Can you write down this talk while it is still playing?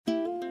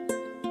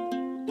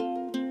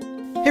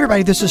Hey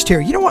everybody, this is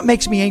Terry. You know what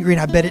makes me angry, and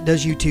I bet it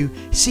does you too?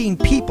 Seeing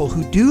people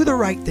who do the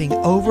right thing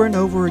over and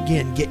over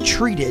again get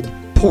treated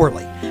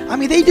poorly. I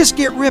mean, they just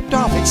get ripped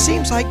off. It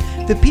seems like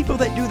the people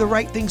that do the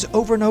right things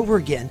over and over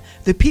again,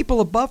 the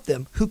people above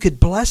them who could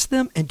bless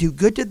them and do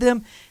good to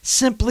them,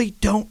 simply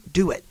don't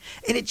do it.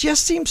 And it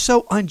just seems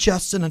so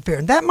unjust and unfair.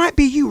 And that might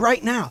be you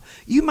right now.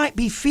 You might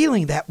be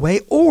feeling that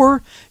way,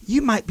 or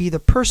you might be the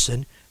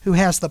person who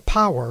has the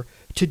power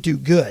to do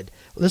good.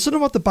 Listen to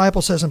what the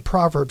Bible says in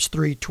Proverbs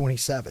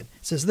 3:27. It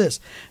says this,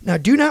 "Now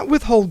do not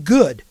withhold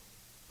good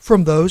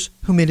from those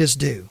whom it is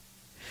due,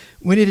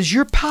 when it is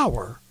your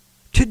power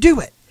to do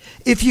it."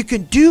 If you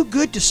can do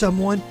good to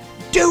someone,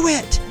 do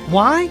it.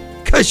 Why?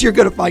 Because you're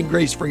going to find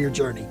grace for your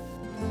journey.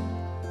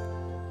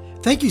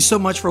 Thank you so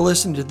much for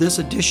listening to this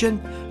edition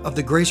of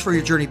the Grace for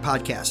Your Journey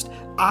podcast.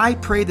 I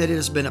pray that it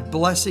has been a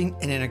blessing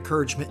and an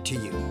encouragement to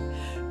you.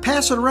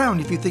 Pass it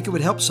around if you think it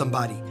would help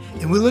somebody.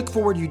 And we look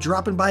forward to you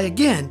dropping by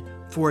again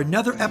for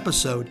another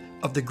episode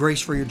of the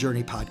Grace for Your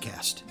Journey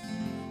podcast.